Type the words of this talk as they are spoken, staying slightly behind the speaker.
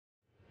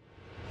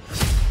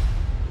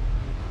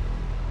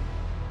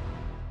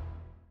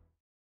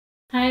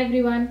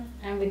everyone,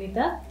 I'm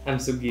Vinita. I'm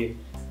Sugir.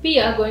 We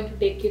are going to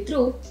take you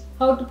through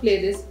how to play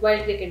this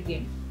wild cricket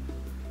game.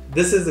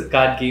 This is a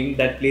card game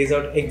that plays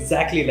out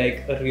exactly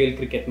like a real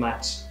cricket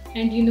match.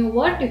 And you know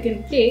what? You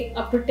can play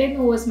up to 10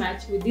 overs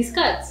match with these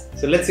cards.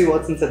 So let's see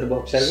what's inside the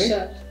box, shall we?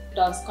 Sure.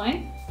 Toss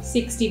coin,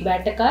 60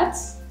 batter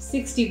cards,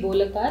 60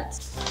 bowler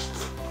cards,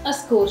 a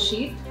score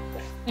sheet,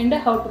 and a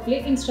how to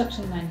play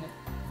instruction manual.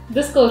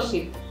 The score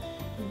sheet.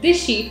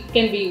 This sheet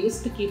can be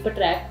used to keep a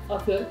track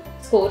of your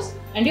scores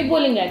and your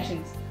bowling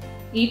actions.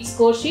 Each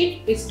score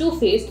sheet is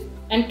two-faced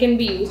and can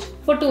be used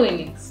for 2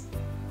 innings.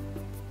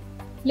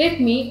 Let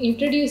me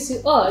introduce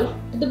you all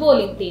to the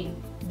bowling team.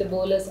 The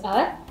bowlers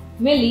are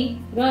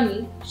Melly,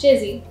 Ronnie,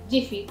 Shezzy,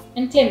 Jiffy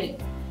and Clemmy.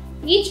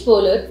 Each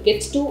bowler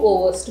gets 2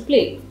 overs to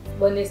play.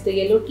 One is the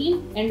yellow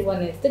team and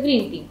one is the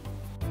green team.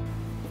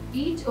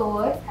 Each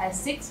over has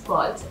 6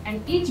 balls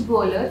and each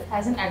bowler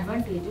has an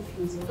advantage of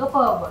using a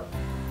power ball.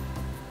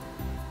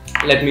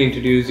 Let me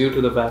introduce you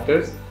to the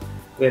batters.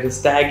 There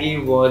is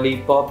Taggy, Wally,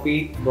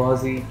 Poppy,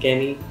 Bozzy,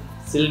 Kenny,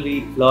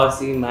 Sylvie,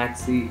 Lorcy,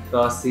 Maxi,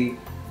 Rossi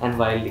and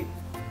Wiley.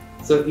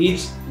 So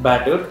each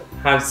batter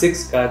have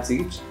 6 cards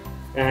each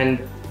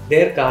and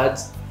their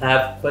cards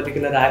have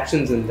particular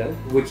actions in them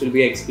which will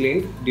be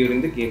explained during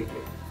the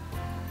gameplay.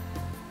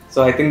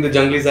 So I think the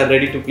Junglys are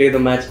ready to play the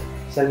match.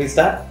 Shall we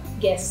start?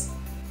 Yes.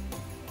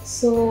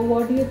 So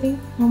what do you think?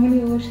 How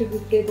many overs should we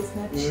play this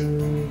match?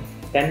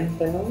 10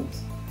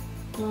 overs?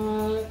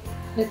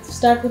 Let's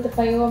start with the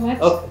 5 over match.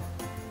 Okay.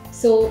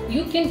 So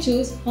you can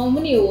choose how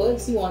many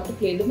overs you want to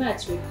play the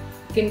match with.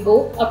 You can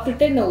go up to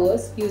 10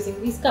 overs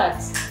using these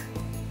cards.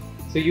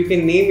 So you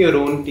can name your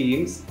own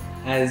teams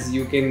as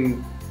you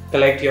can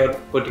collect your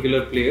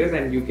particular players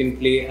and you can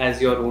play as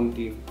your own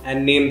team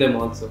and name them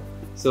also.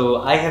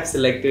 So I have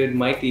selected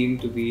my team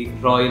to be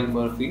Royal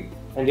Murphy.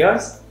 And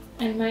yours?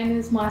 And mine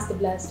is Master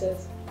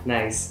Blasters.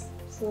 Nice.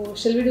 So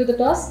shall we do the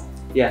toss?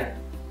 Yeah.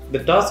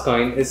 The toss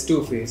coin is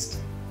two-faced.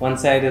 One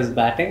side is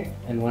batting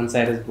and one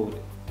side is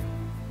bowling.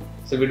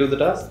 So we do the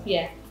toss?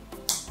 Yeah.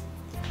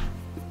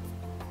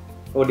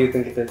 What do you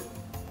think it is?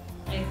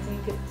 I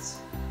think it's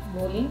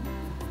bowling.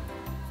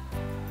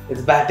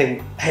 It's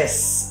batting.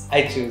 Yes,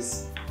 I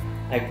choose.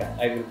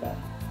 I will bat.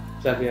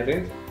 Shall we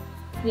arrange?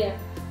 Yeah.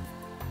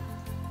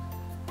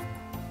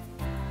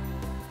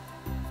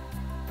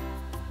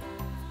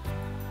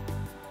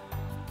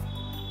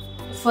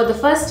 For the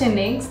first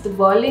innings, the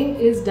bowling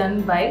is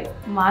done by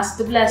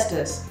Master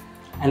Blasters.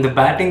 And the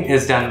batting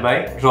is done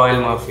by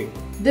Royal Murphy.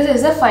 This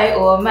is a 5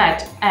 over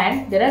match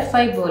and there are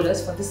 5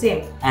 bowlers for the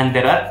same. And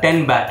there are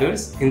 10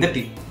 batters in the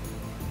team.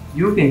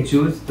 You can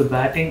choose the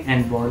batting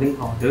and bowling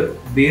order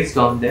based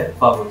on their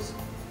powers.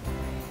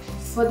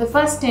 For the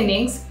first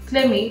innings,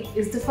 Clemmy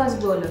is the first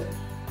bowler.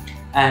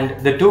 And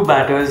the 2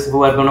 batters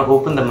who are going to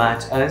open the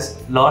match is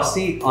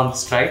Lorcy on the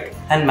strike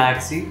and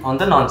Maxi on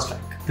the non-strike.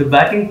 The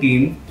batting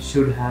team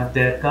should have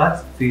their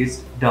cards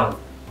faced down.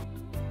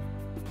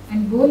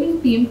 And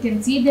bowling team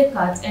can see their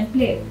cards and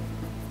play.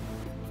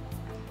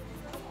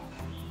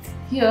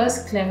 Here's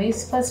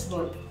Clemmy's first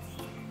ball.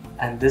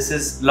 And this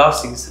is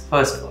Lorcy's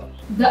first ball.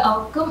 The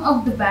outcome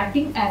of the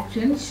batting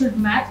action should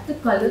match the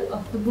color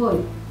of the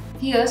ball.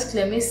 Here's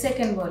Clemmy's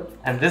second ball.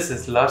 And this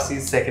is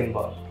Lorcy's second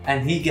ball.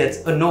 And he gets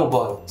a no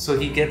ball, so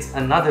he gets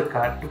another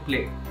card to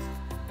play.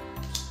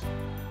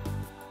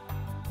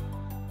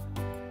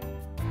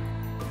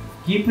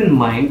 Keep in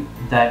mind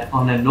that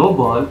on a no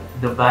ball,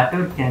 the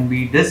batter can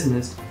be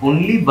dismissed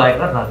only by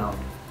a run out.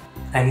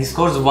 And he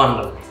scores 1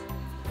 run.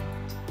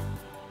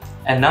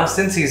 And now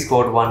since he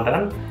scored 1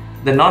 run,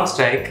 the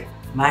non-strike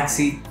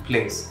Maxi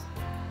plays.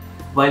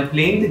 While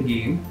playing the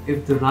game,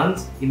 if the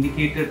runs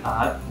indicated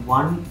are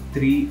 1,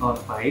 3 or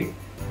 5,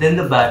 then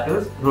the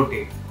batters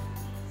rotate.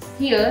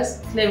 Here's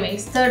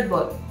Clemmy's third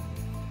ball.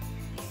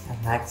 And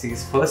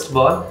Maxi's first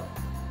ball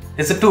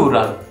is a 2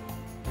 run.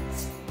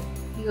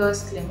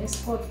 Here's Clemmy's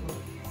fourth ball.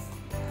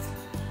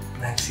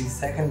 Maxi's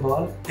second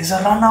ball is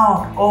a run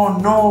out. Oh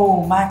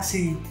no,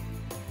 Maxi!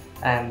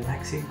 And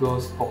Maxi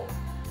goes home.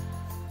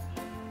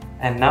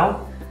 And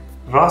now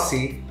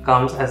Rossi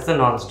comes as the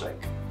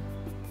non-strike.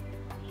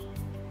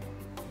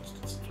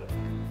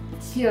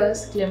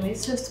 Here's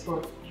Clemmy's fifth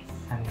ball.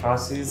 And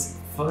Rossi's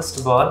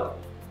first ball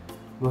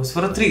goes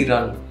for a 3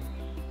 run.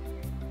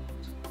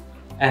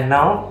 And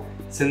now,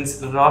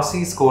 since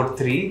Rossi scored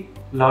 3,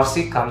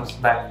 Lorcy comes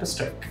back to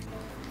strike.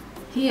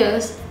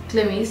 Here's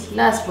Clemmy's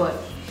last ball.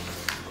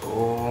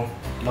 Oh,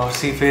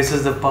 Lorcy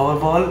faces the power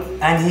ball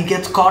and he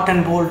gets caught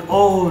and bowled.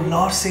 Oh,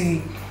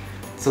 Lorcy!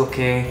 It's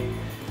okay.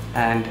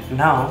 And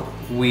now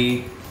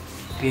we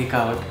take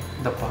out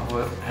the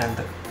power and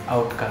the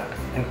out card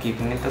and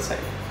keeping it aside.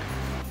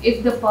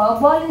 If the power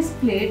ball is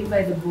played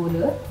by the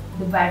bowler,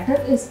 the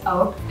batter is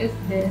out if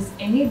there is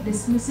any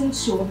dismissal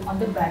shown on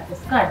the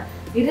batter's card,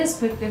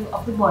 irrespective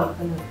of the ball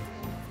color.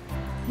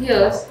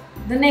 Here's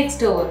the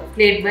next over,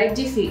 played by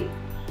Jiffy.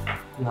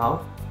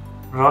 Now,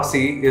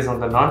 Rossi is on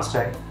the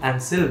non-strike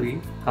and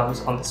Sylvie comes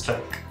on the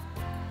strike.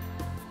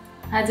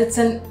 As it's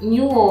a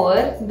new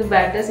over, the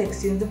batters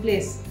exchange the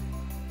place.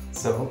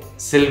 So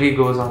Sylvie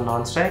goes on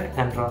non-strike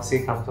and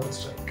Rossi comes on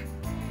strike.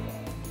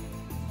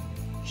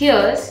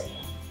 Here's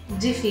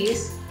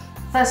Jiffy's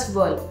first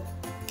ball.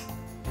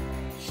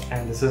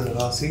 And this is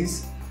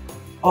Rossi's.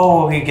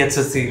 Oh, he gets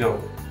a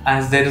 0.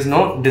 As there is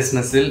no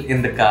dismissal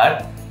in the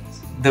card,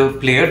 the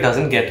player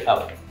doesn't get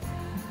out.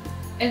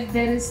 If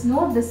there is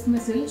no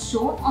dismissal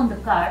shown on the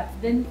card,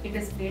 then it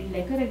is played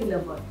like a regular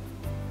ball.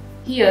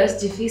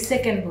 Here's Jiffy's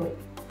second ball.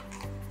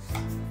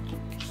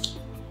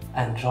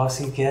 And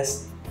Rossi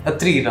gets a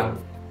 3 run.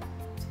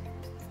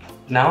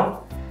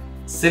 Now,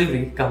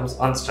 Sylvie comes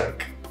on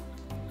strike.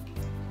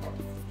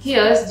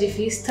 Here's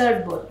Jiffy's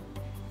third ball.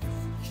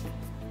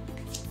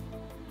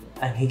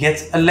 And he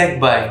gets a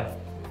leg bye.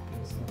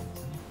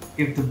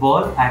 If the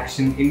ball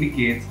action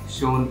indicates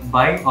shown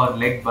bye or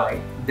leg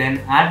bye,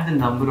 then add the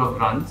number of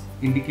runs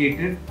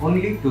indicated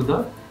only to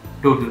the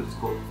total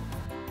score.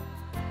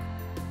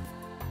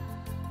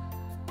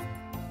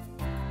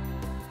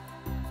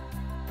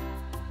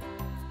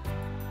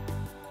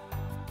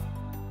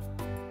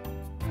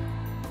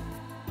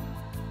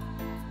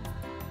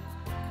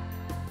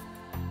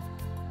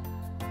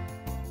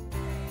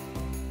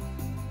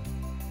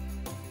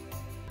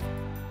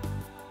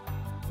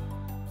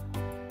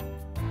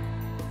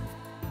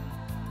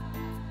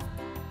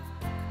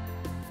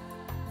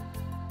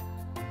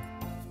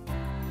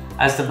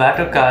 As the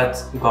batter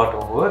cards got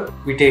over,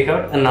 we take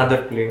out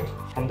another player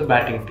from the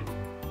batting team.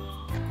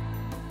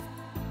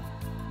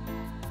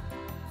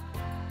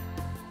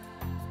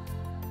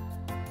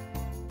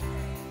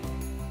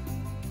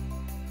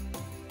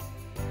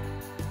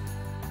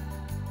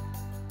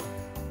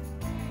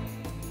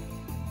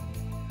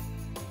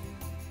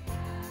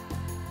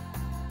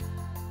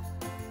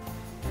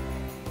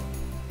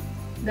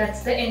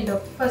 That's the end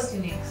of the first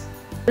innings.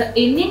 The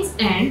innings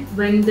end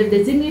when the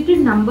designated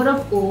number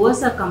of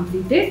overs are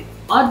completed,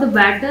 or the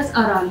batters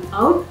are all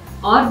out,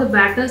 or the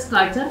batters'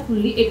 cards are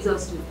fully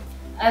exhausted.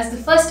 As the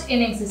first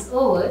innings is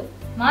over,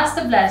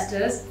 Master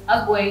Blasters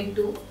are going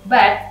to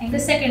bat in the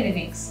second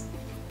innings.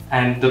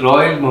 And the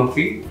Royal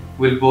Murphy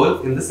will bowl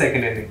in the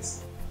second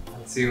innings.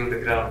 I'll see you on the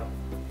ground.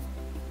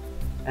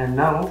 And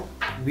now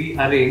we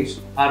arrange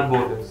our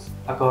bowlers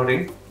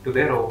according to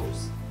their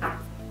overs.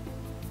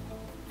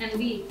 And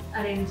we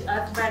arrange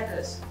our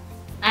batters.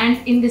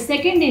 And in the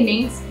second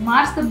innings,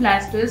 Mars the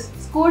Blasters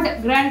scored a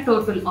grand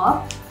total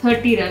of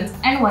 30 runs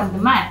and won the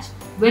match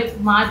with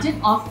margin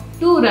of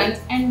 2 runs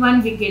and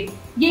 1 wicket.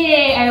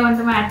 Yay! I won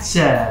the match.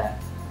 The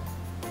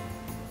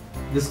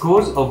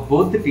scores of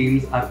both the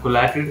teams are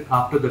collated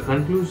after the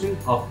conclusion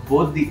of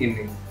both the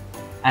innings,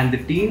 and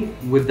the team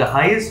with the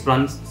highest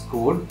runs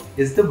scored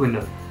is the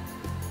winner.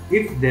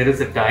 If there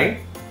is a tie,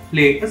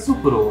 play a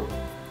super over.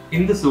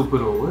 In the super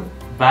over,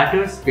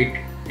 batters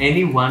pick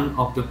any one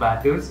of the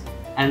batters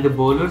and the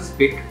bowlers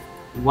pick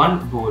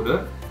one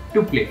bowler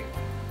to play.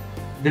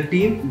 The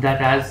team that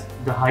has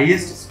the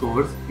highest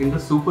scores in the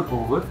super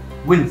over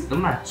wins the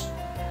match.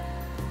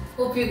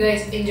 Hope you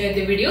guys enjoyed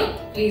the video.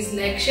 Please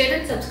like, share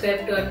and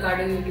subscribe to our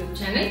Kaadoo YouTube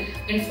channel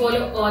and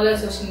follow all our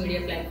social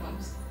media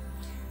platforms.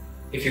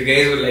 If you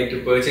guys would like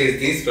to purchase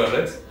these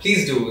products,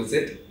 please do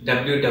visit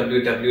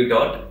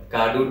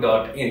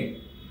www.kaadoo.in.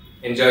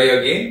 Enjoy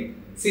your game.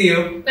 See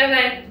you. Bye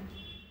bye.